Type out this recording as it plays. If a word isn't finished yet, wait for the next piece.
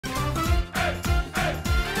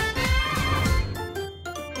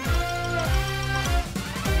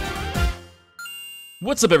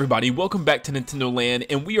What's up everybody, welcome back to Nintendo Land,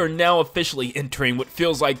 and we are now officially entering what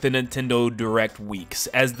feels like the Nintendo Direct weeks,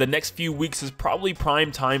 as the next few weeks is probably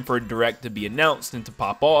prime time for a Direct to be announced and to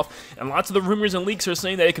pop off, and lots of the rumors and leaks are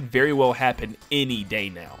saying that it could very well happen any day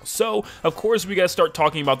now. So, of course, we gotta start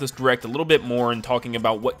talking about this Direct a little bit more and talking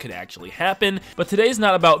about what could actually happen, but today's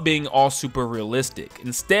not about being all super realistic.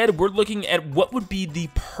 Instead, we're looking at what would be the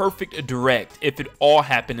perfect Direct if it all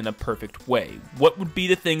happened in a perfect way. What would be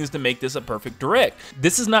the things to make this a perfect Direct?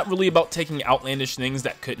 This is not really about taking outlandish things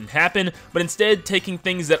that couldn't happen, but instead taking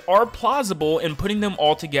things that are plausible and putting them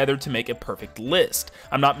all together to make a perfect list.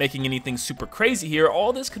 I'm not making anything super crazy here.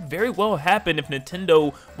 All this could very well happen if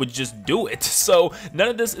Nintendo would just do it. So none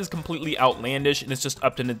of this is completely outlandish, and it's just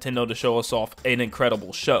up to Nintendo to show us off an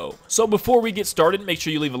incredible show. So before we get started, make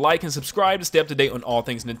sure you leave a like and subscribe to stay up to date on all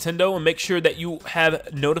things Nintendo, and make sure that you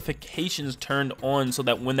have notifications turned on so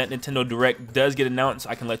that when that Nintendo Direct does get announced,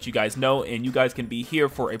 I can let you guys know, and you guys can be here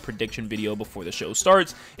for a prediction video before the show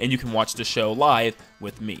starts, and you can watch the show live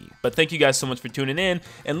with me. But thank you guys so much for tuning in,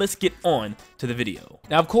 and let's get on to the video.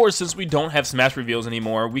 Now, of course, since we don't have Smash reveals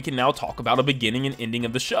anymore, we can now talk about a beginning and ending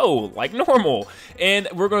of the show, like normal. And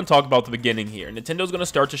we're going to talk about the beginning here. Nintendo's going to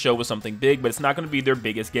start the show with something big, but it's not going to be their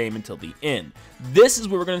biggest game until the end. This is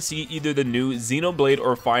where we're going to see either the new Xenoblade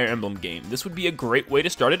or Fire Emblem game. This would be a great way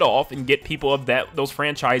to start it off and get people of those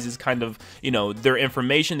franchises kind of, you know, their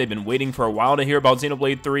information. They've been waiting for a while to hear about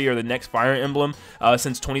Xenoblade 3 or the next Fire Emblem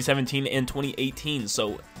since 2017 and 2018.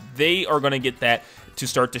 So they are going to get that to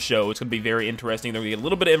start the show. It's going to be very interesting. They're going to get a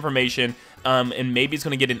little bit of information, and maybe it's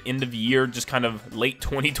going to get an end of year, just kind of late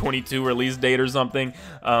 2022 release date or something,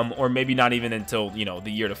 or maybe not even until, you know, the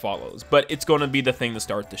year that follows. But it's going to be the thing to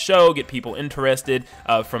start the show, get people interested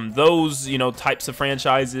from those, you know, types of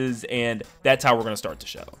franchises, and that's how we're going to start the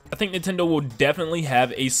show. I think Nintendo will definitely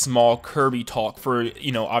have a small Kirby talk for,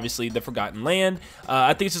 you know, obviously the Forgotten Land.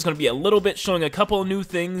 I think it's just going to be a little bit showing a couple of new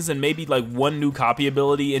things and maybe like one new copy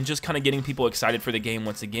ability, and just kind of getting people excited for the game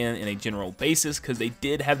once again in a general basis, because they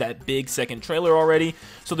did have that big second trailer already,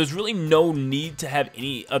 so there's really no need to have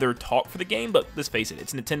any other talk for the game. But let's face it,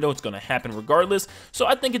 it's Nintendo, it's going to happen regardless, so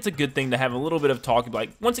I think it's a good thing to have a little bit of talk,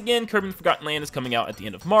 like, once again, Kirby and Forgotten Land is coming out at the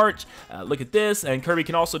end of March, look at this, and Kirby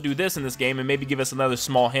can also do this in this game, and maybe give us another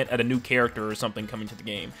small hint at a new character or something coming to the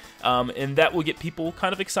game, and that will get people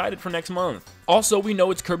kind of excited for next month. Also, we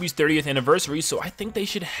know it's Kirby's 30th anniversary, so I think they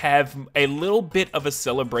should have a little bit of a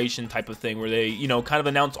celebration type of thing where they, you know, kind of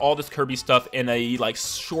announce all this Kirby stuff in a like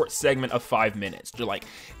short segment of 5 minutes. They're like,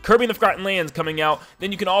 Kirby and the Forgotten Land's coming out,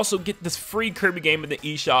 then you can also get this free Kirby game in the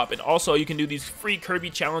eShop, and also you can do these free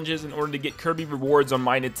Kirby challenges in order to get Kirby rewards on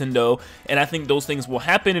My Nintendo, and I think those things will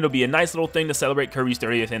happen. It'll be a nice little thing to celebrate Kirby's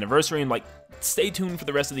 30th anniversary, and like, stay tuned for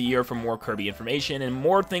the rest of the year for more Kirby information and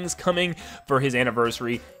more things coming for his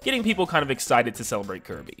anniversary, getting people kind of excited to celebrate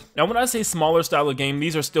Kirby. Now, when I say smaller style of game,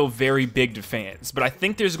 these are still very big to fans, but I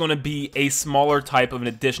think there's going to be a smaller type of an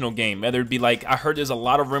additional game, whether it be like, I heard there's a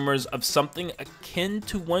lot of rumors of something akin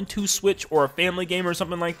to 1-2 Switch or a family game or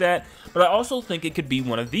something like that, but I also think it could be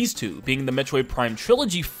one of these two, being the Metroid Prime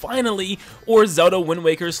Trilogy finally, or Zelda Wind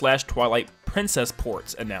Waker / Twilight Princess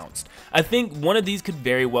ports announced. I think one of these could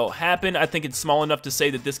very well happen. I think it's small enough to say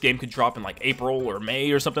that this game could drop in like April or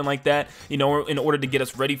May or something like that, you know, in order to get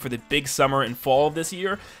us ready for the big summer and fall of this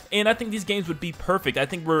year. And I think these games would be perfect. I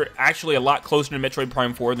think we're actually a lot closer to Metroid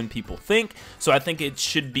Prime 4 than people think, so I think it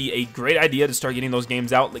should be a great idea to start getting those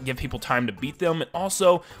games out, give people time to beat them, and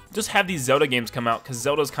also just have these Zelda games come out, because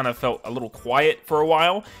Zelda's kind of felt a little quiet for a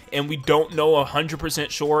while, and we don't know 100%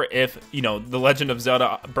 sure if, you know, The Legend of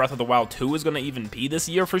Zelda Breath of the Wild 2 is going to even be this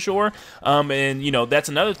year for sure, and, you know, that's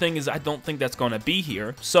another thing, is I don't think that's going to be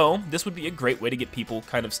here, so this would be a great way to get people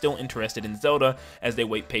kind of still interested in Zelda as they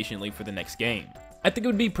wait patiently for the next game. I think it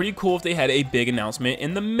would be pretty cool if they had a big announcement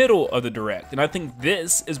in the middle of the Direct, and I think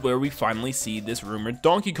this is where we finally see this rumored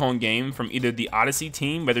Donkey Kong game from either the Odyssey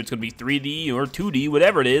team, whether it's going to be 3D or 2D,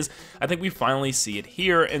 whatever it is. I think we finally see it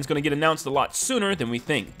here, and it's going to get announced a lot sooner than we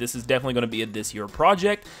think. This is definitely going to be a this year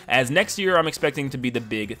project, as next year I'm expecting to be the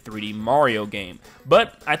big 3D Mario game,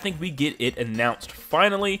 but I think we get it announced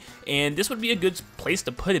finally, and this would be a good place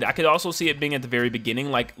to put it. I could also see it being at the very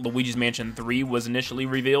beginning, like Luigi's Mansion 3 was initially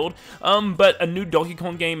revealed, but a new Donkey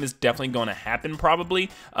Kong game is definitely going to happen probably,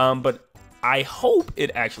 but I hope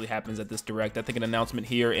it actually happens at this Direct. I think an announcement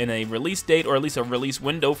here in a release date, or at least a release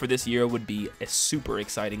window for this year, would be a super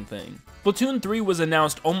exciting thing. Splatoon 3 was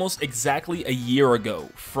announced almost exactly a year ago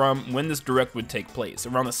from when this Direct would take place,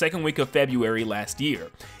 around the second week of February last year.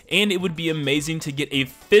 And it would be amazing to get an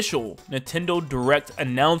official Nintendo Direct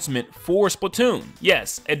announcement for Splatoon.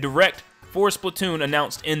 Yes, a Direct for Splatoon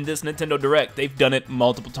announced in this Nintendo Direct. They've done it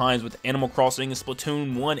multiple times with Animal Crossing and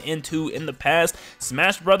Splatoon 1 and 2 in the past.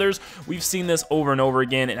 Smash Brothers, we've seen this over and over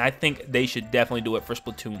again, and I think they should definitely do it for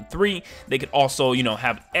Splatoon 3. They could also,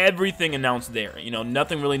 have everything announced there.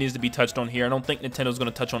 Nothing really needs to be touched on here. I don't think Nintendo's going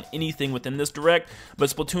to touch on anything within this Direct, but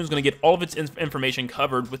Splatoon's going to get all of its information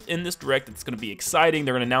covered within this Direct. It's going to be exciting.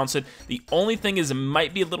 They're going to announce it. The only thing is it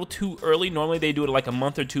might be a little too early. Normally they do it like a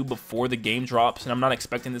month or two before the game drops, and I'm not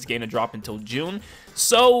expecting this game to drop until June,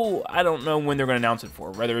 so I don't know when they're going to announce it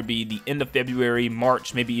for, whether it be the end of February,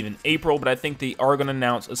 March, maybe even April, but I think they are going to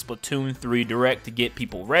announce a Splatoon 3 Direct to get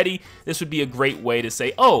people ready. This would be a great way to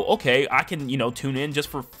say, oh, okay, I can, tune in just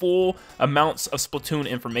for full amounts of Splatoon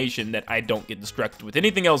information that I don't get distracted with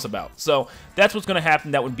anything else about. So that's what's going to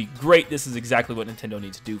happen. That would be great. This is exactly what Nintendo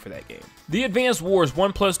needs to do for that game. The Advance Wars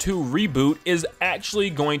 1+2 reboot is actually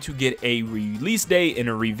going to get a release date and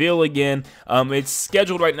a reveal again. It's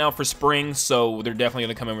scheduled right now for spring, so they're definitely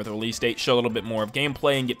going to come in with a release date, show a little bit more of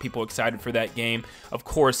gameplay, and get people excited for that game. Of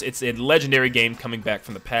course, it's a legendary game coming back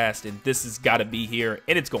from the past, and this has got to be here,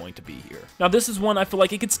 and it's going to be here. Now, this is one I feel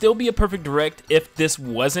like it could still be a perfect Direct if this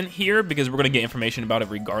wasn't here, because we're going to get information about it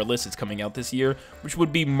regardless. It's coming out this year, which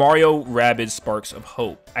would be Mario Rabbids Sparks of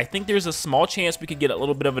Hope. I think there's a small chance we could get a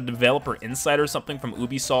little bit of a developer insight or something from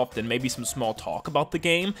Ubisoft and maybe some small talk about the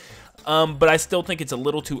game. But I still think it's a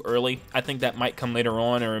little too early. I think that might come later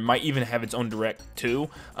on, or it might even have its own Direct too.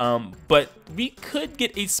 But we could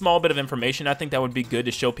get a small bit of information. I think that would be good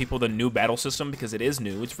to show people the new battle system, because it is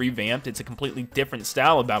new. It's revamped. It's a completely different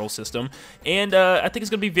style of battle system. And I think it's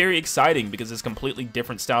going to be very exciting because it's a completely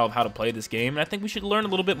different style of how to play this game. And I think we should learn a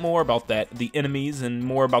little bit more about that, the enemies, and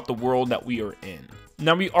more about the world that we are in.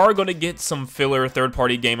 Now, we are going to get some filler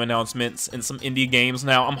third-party game announcements and some indie games.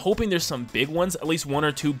 Now, I'm hoping there's some big ones, at least one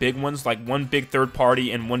or two big ones, like one big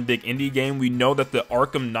third-party and one big indie game. We know that the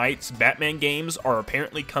Arkham Knight's Batman games are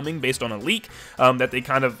apparently coming based on a leak, that they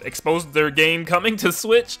kind of exposed their game coming to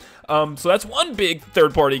Switch. So that's one big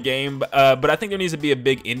third-party game, but I think there needs to be a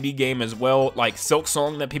big indie game as well, like Silk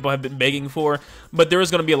Song that people have been begging for. But there is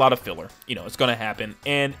going to be a lot of filler. It's going to happen,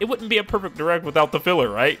 and it wouldn't be a perfect Direct without the filler,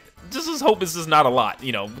 right? Just hope it's just not a lot.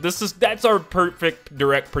 That's our perfect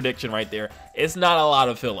Direct prediction right there. It's not a lot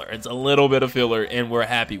of filler. It's a little bit of filler, and we're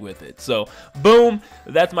happy with it. So, boom,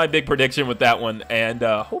 that's my big prediction with that one. And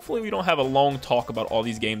hopefully we don't have a long talk about all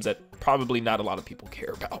these games that probably not a lot of people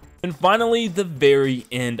care about. And finally, the very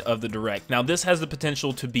end of the Direct. Now, this has the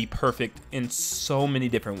potential to be perfect in so many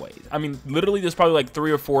different ways. I mean, literally, there's probably like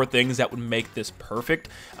 3 or 4 things that would make this perfect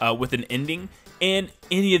with an ending. And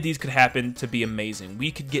any of these could happen to be amazing. We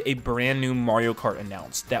could get a brand new Mario Kart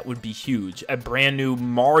announced. That would be huge. A brand new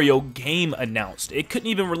Mario game announced. It couldn't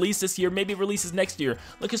even release this year. Maybe it releases next year.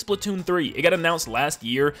 Look at Splatoon 3. It got announced last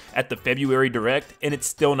year at the February Direct, and it's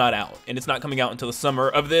still not out. And it's not coming out until the summer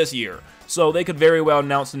of this year. So they could very well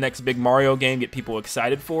announce the next big Mario game, get people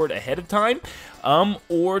excited for it ahead of time.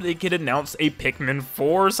 Or they could announce a Pikmin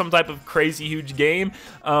 4, some type of crazy huge game.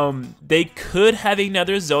 They could have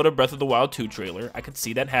another Zelda Breath of the Wild 2 trailer. I could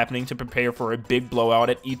see that happening to prepare for a big blowout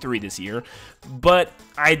at E3 this year. But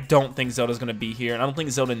I don't think Zelda's going to be here, and I don't think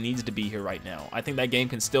Zelda needs to be here right now. I think that game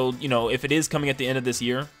can still, if it is coming at the end of this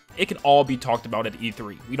year, it can all be talked about at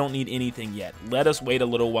E3. We don't need anything yet. Let us wait a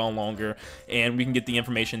little while longer, and we can get the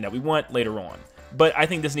information that we want later on. But I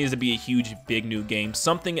think this needs to be a huge, big new game,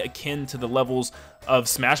 something akin to the levels of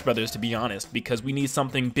Smash Brothers, to be honest, because we need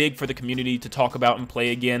something big for the community to talk about and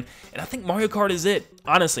play again. And I think Mario Kart is it.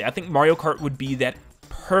 Honestly, I think Mario Kart would be that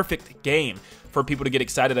perfect game for people to get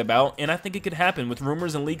excited about, and I think it could happen with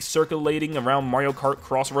rumors and leaks circulating around Mario Kart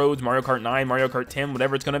Crossroads, Mario Kart 9, Mario Kart 10,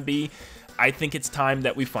 whatever it's going to be. I think it's time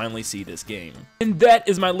that we finally see this game. And that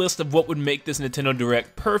is my list of what would make this Nintendo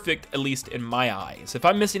Direct perfect, at least in my eyes. If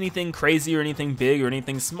I missed anything crazy or anything big or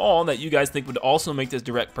anything small that you guys think would also make this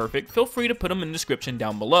Direct perfect, feel free to put them in the description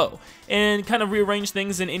down below. And kind of rearrange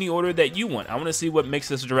things in any order that you want. I want to see what makes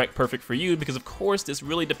this Direct perfect for you, because of course this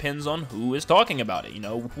really depends on who is talking about it.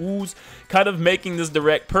 Who's kind of making this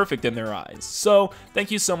Direct perfect in their eyes. So thank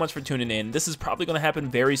you so much for tuning in. This is probably going to happen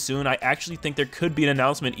very soon. I actually think there could be an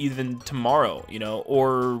announcement even tomorrow,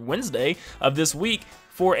 or Wednesday of this week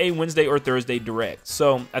for a Wednesday or Thursday Direct.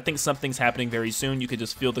 So I think something's happening very soon. You could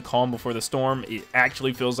just feel the calm before the storm. It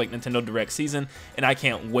actually feels like Nintendo Direct season, and I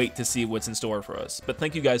can't wait to see what's in store for us. But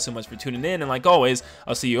thank you guys so much for tuning in, and like always,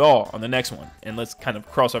 I'll see you all on the next one. And let's kind of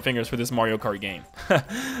cross our fingers for this Mario Kart game.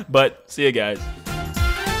 But see you guys.